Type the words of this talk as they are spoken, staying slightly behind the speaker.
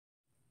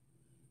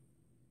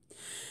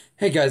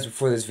Hey guys,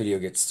 before this video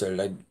gets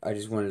started, I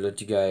just wanted to let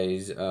you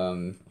guys,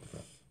 I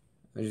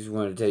just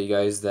wanted to tell you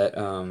guys that,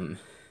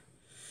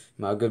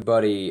 my good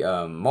buddy,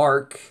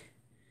 Mark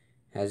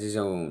has his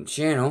own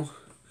channel,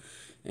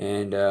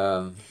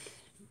 and,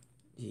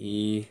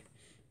 he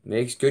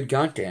makes good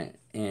content,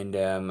 and,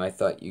 I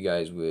thought you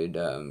guys would,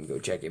 go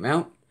check him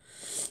out.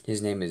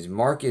 His name is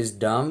Mark is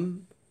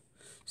Dumb.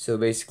 So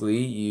basically,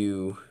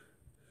 you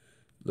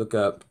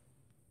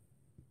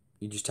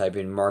just type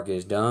in Mark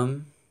is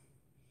Dumb,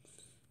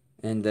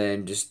 and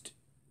then just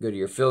go to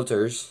your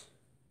filters,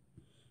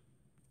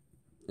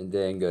 and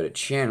then go to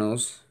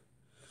channels,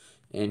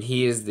 and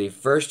he is the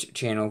first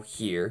channel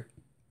here,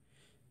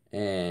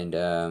 and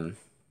you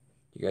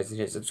guys can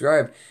hit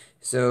subscribe.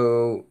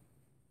 So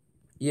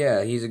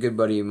yeah, he's a good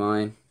buddy of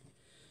mine,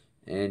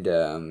 and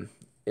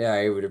yeah,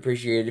 I would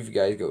appreciate it if you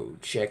guys go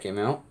check him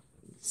out.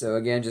 So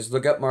again, just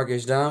look up Mark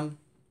is Dumb,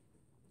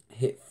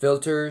 hit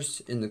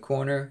filters in the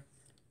corner,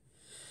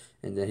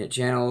 and then hit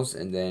channels,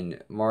 and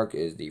then Mark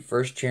is the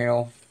first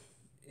channel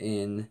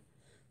in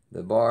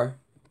the bar.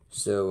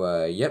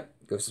 So yep,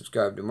 go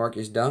subscribe to Mark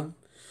is Dumb.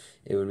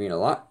 It would mean a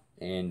lot.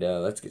 And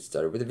let's get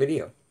started with the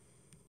video.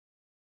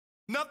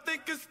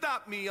 Nothing can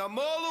stop me. I'm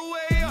all the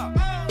way up.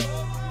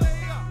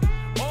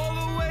 All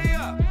the way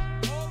up.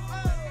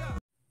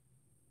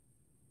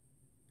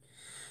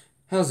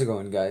 How's it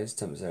going, guys?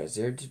 Jacksepticeye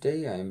here.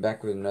 Today I am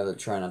back with another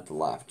Try Not to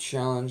Laugh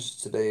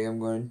challenge. Today I'm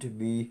going to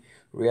be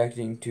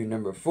reacting to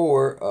number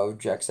 4 of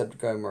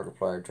Jacksepticeye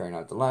Markiplier Try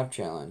Not to Laugh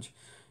challenge.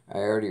 I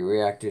already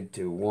reacted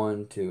to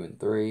 1, 2, and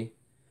 3.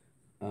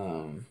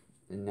 And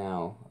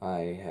now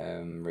I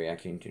am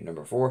reacting to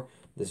number 4.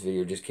 This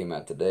video just came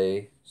out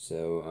today,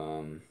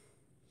 so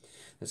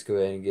let's go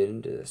ahead and get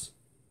into this.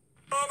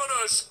 I'm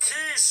gonna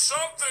key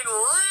something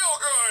real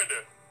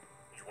good.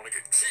 You wanna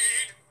get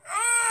keyed?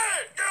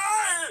 Hey!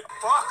 Hey!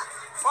 Fuck!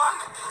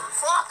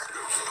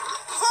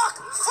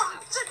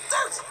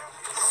 Dude!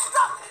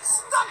 Stop!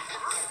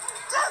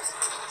 Dude!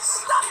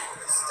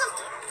 Stop!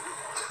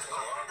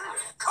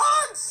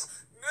 Cons!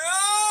 No!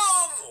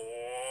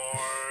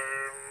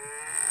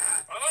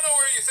 I don't know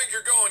where you think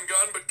you're going,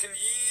 Gun, but can you...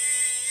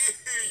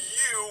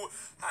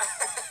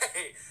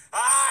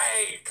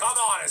 Hey, come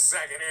on a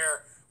second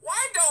here.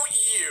 Why don't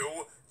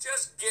you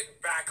just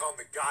get back on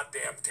the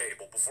goddamn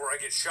table before I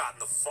get shot in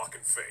the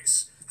fucking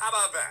face? How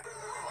about that?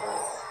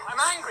 I'm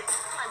angry.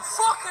 I'm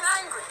fucking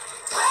angry.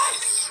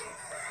 Bitch!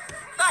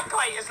 That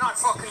guy is not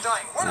fucking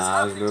dying. What is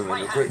happening to my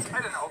hands?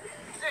 I don't know.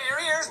 Do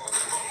your ears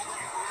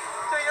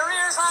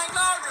hang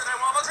low? Do they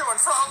wobble to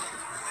and from?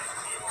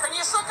 Can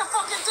you suck a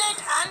fucking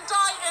dick and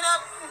die in a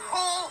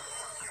hole?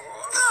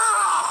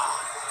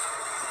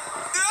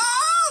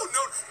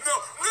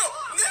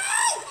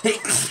 Hey.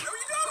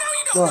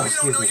 No,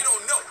 you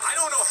don't. No, I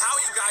don't know how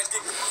you guys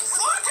get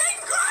fucking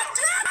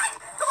goddamn it!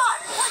 Come on!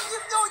 What, you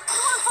want to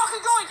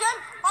fucking go again?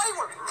 I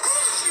will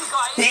pinch you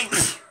guys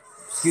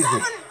Excuse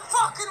me. 7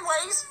 fucking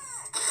ways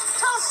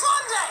till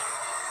Sunday!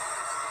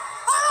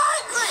 I'm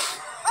angry!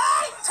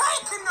 I ain't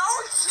taking no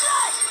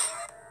shit!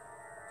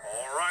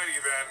 Alrighty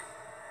then.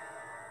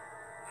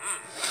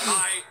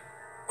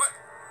 What?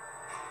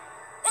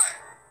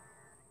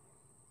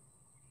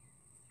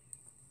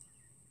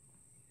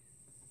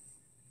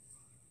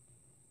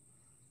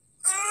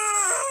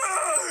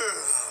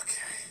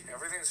 Okay,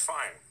 everything's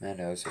fine. I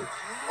know, sir.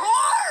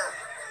 More?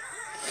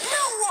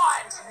 You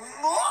want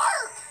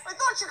more? I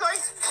thought you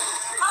guys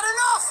had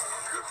enough!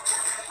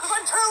 Because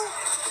I'm too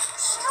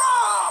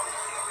strong!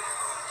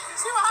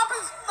 See what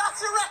happens? That's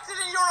erected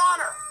in your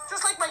honor.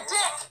 Just like my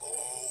dick.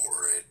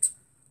 Lower it.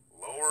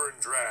 Lower and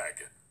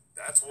drag.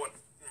 That's what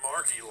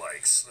Marky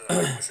likes.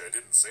 I wish I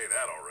didn't say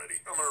that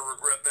already. I'm gonna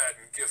regret that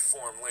in GIF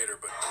form later,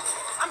 but...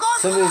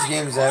 Some of these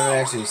games I haven't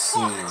actually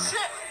seen.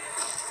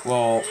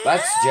 Well,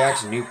 that's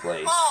Jack's new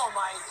place. Oh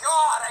my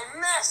god, I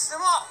messed him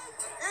up.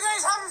 You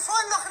guys having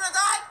fun looking at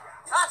that?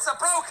 That's a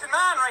broken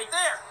man right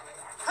there.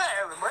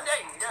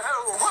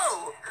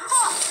 Whoa.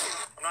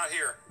 I'm not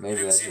here.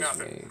 Maybe Didn't that's see just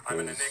nothing. me, I'm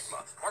an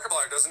enigma.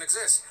 Markiplier doesn't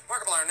exist.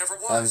 Markiplier never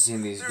was. I haven't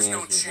seen these There's games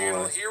no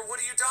channel before. here. What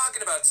are you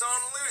talking about? It's all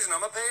an illusion.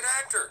 I'm a paid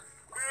actor.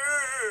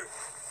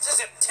 Just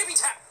a tippy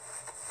tap.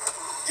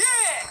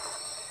 Yeah!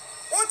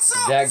 What's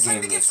up? That It's time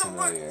game to get looks some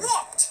familiar.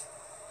 whooped.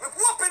 We're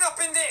whooping up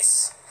in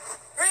this.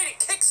 Ready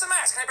to kick some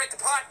ass. Can I break the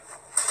pot?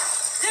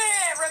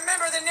 Yeah,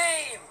 remember the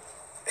name.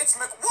 It's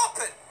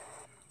McWhoopin'.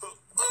 Nope.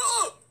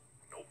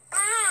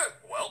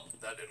 Well,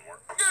 that didn't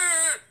work.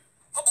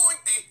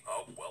 Haboinky.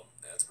 Oh, well,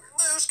 that's weird.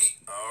 Lewski.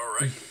 All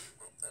right.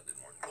 Well, that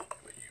didn't work. Nope.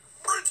 But you.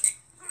 Brinsky.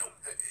 Nope.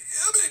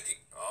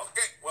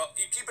 Okay, well,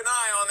 you keep an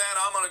eye on that.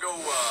 I'm gonna go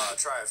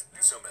try to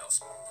do something else.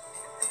 How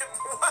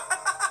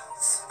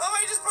am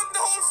I just putting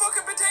the whole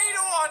fucking potato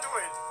onto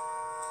it?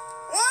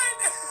 What?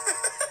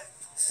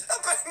 A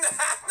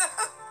banana?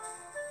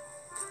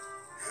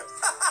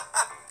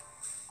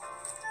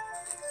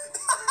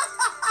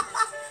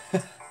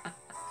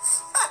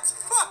 That's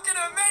fucking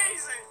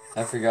amazing!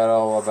 I forgot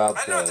all about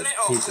the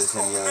pizza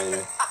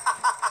simulator.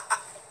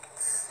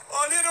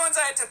 All the other ones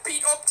I had to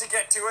beat up to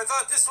get to. I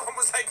thought this one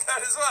was like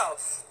that as well.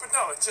 But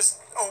no, it's just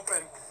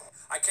open.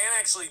 I can't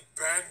actually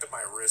bend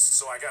my wrist,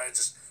 so I gotta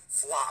just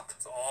flop.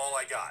 That's all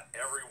I got.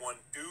 Everyone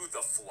do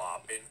the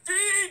flop.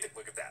 Indeed!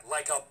 Look at that.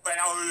 Like a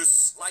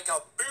bounce. Like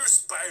a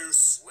bounce.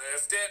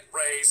 Lift it,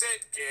 raise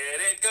it,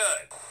 get it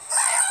good.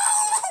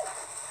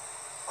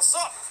 What's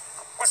up?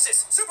 What's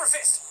this? Super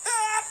fist.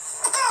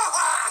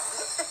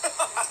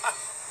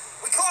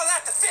 We call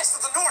that the fist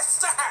of the North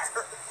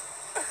Star.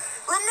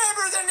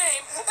 Remember the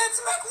name.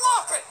 It's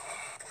McWhoppin.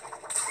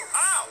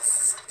 Ow!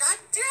 God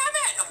damn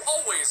it!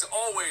 Always,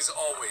 always,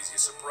 always. You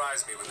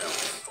surprise me with that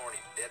thorny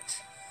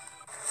bitch.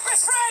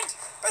 Best friend!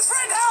 Best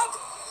friend, help!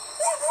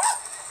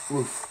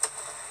 Oof.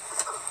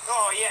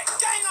 Oh, yeah.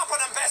 Gang up on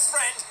him, best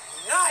friend.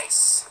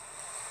 Nice.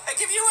 I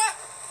give you a...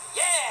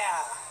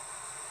 Yeah.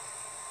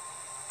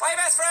 Bye,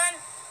 best friend.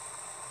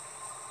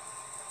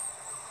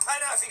 I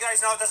don't know if you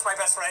guys know that's my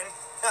best friend.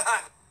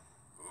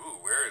 Ooh,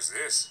 where is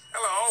this?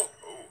 Hello?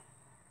 Ooh.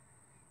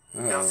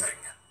 Nothing.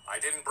 I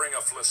didn't bring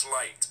a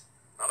flashlight.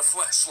 Not a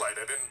flashlight.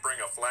 I didn't bring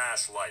a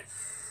flashlight.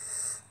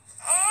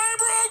 I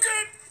broke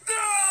it!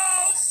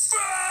 No!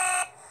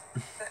 Fuck!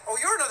 Oh,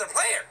 you're another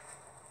player.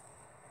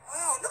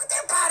 Wow, look at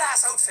their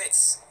badass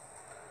outfits.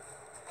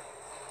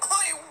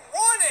 I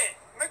won it.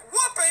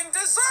 McWhoopin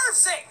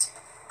deserves it.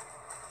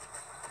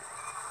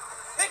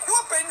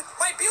 McWhoopin,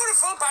 my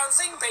beautiful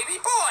bouncing baby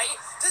boy,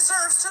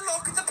 deserves to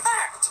look the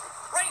part.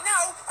 Right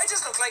now, I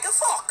just look like a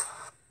fuck.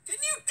 Can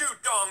you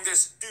do-dong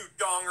this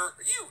do-donger?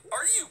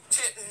 Are you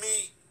titting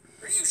me?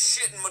 Are you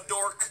shitting my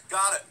dork?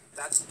 Got it.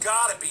 That's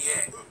gotta be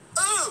it.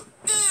 Ooh,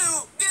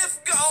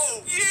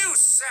 go, you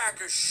sack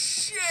of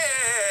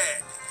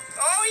shit.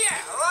 Oh yeah,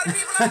 a lot of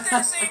people out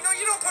there saying, no,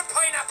 you don't put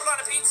pineapple on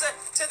a pizza.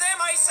 To them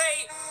I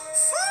say,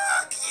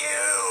 fuck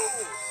you.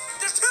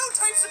 There's two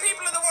types of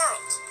people in the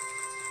world.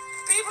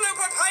 People who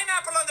put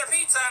pineapple on their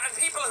pizza and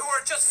people who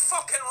are just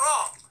fucking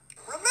wrong.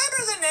 Remember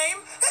the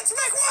name? It's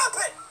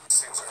McWhoppin.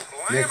 Things are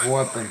blamming.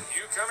 McWhoppin.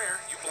 You come here.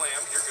 You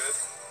blam. You're good.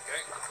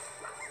 Okay.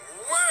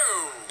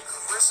 Whoa.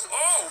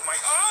 Oh my.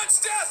 Oh, it's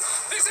death.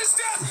 This is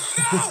death.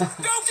 No.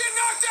 Don't get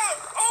knocked out.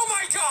 Oh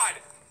my god.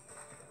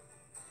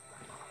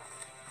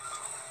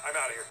 I'm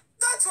out of here.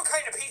 That's what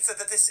kind of pizza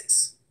that this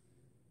is.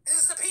 This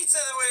is the pizza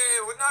that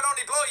would not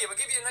only blow you, but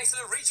give you a nice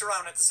little reach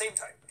around at the same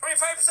time.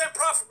 25%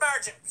 profit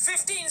margin.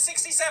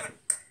 $15.67.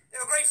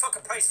 A great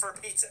fucking price for a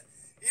pizza.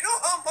 You know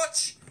how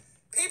much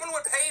people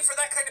would pay for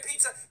that kind of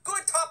pizza?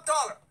 Good top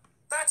dollar.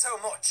 That's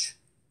how much.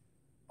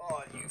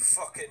 Oh, you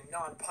fucking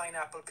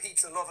non-pineapple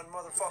pizza-loving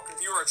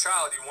motherfuckers. You were a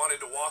child. You wanted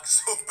to walk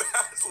so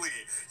badly.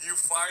 You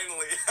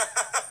finally have.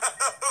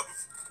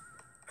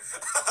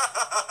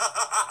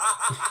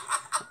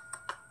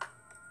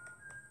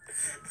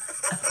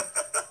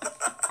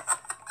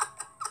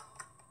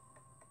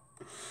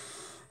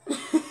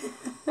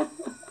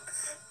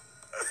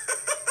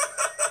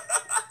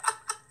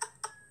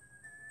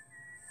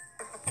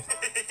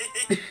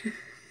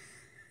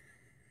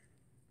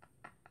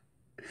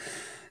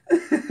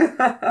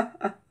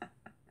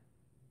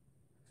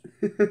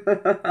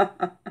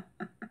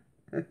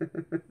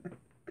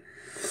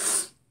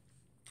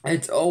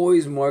 It's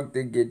always Mark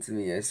that gets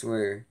me, I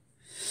swear.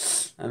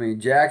 I mean,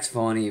 Jack's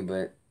funny,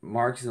 but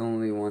Mark's the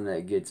only one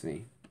that gets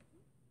me.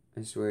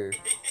 I swear.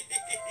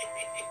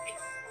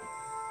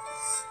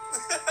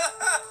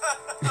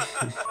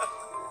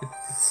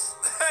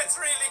 That's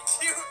really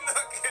cute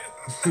looking.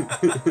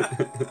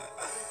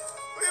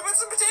 Will you put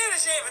some potato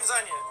shavings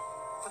on you?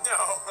 No.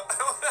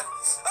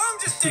 I'm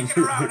just dicking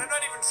around. I'm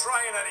not even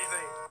trying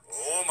anything.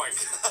 Oh my god.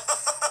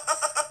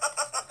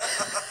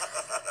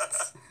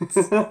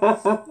 That's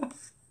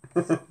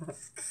gonna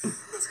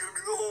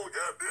be the whole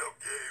goddamn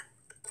game.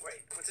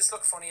 Wait, would this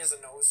look funny as a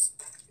nose?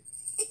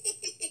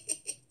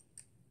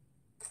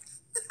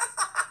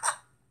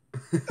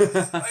 I don't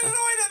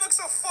know why that looks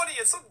so funny.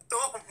 It's so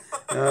dumb.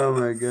 Oh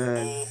my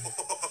god.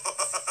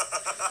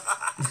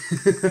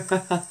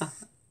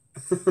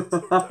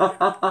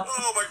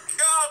 Oh my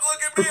god,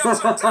 look at me, I'm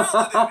so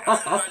talented.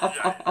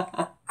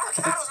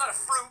 Avocado's not a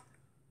fruit.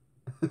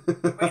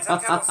 Wait, is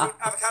avocado fruit?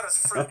 Avocado's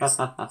fruit. It's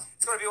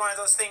going to be one of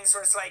those things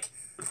where it's like,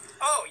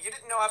 oh, you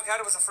didn't know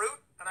avocado was a fruit?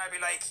 And I'd be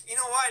like, you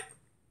know what?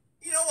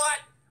 You know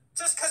what?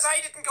 Just because I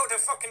didn't go to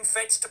fucking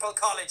vegetable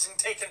college and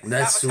taken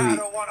That's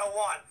Avocado sweet.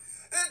 101.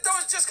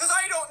 Those just because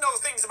I don't know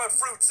things about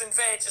fruits and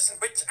veggies and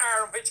which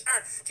are and which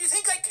aren't. Do you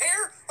think I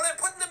care when I'm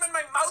putting them in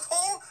my mouth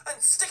hole and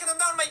sticking them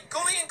down my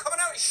gully and coming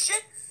out as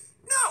shit?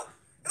 No.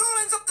 It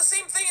all ends up the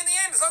same thing in the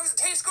end. As long as it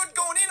tastes good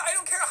going in, I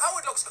don't care how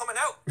it looks coming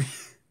out.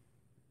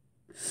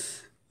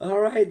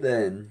 Alright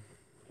then.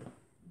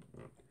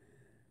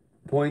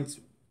 Point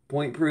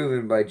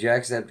proven by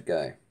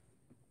Jacksepticeye.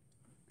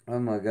 Oh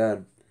my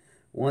god.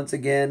 Once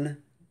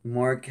again,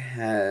 Mark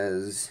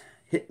has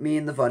hit me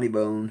in the funny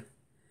bone.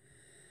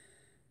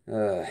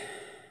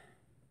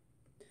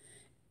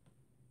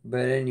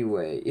 But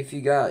anyway, if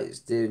you guys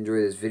did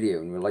enjoy this video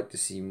and would like to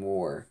see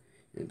more,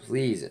 then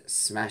please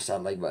smash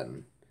that like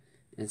button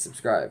and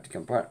subscribe to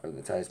become part of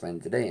the Ties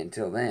Band today.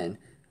 Until then,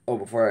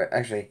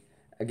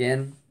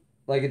 again,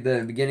 like at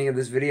the beginning of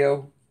this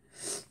video,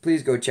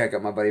 please go check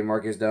out my buddy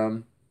Marcus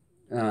Dumb.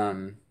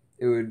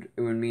 it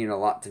would mean a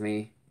lot to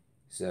me.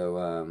 So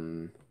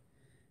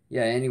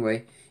yeah.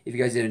 Anyway, if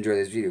you guys did enjoy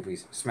this video,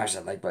 please smash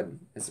that like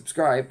button and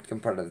subscribe. Become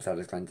part of the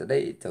Toddler's Clan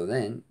today. Till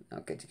then,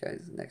 I'll catch you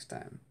guys next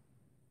time.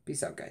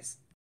 Peace out, guys.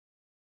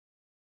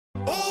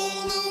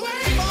 All the way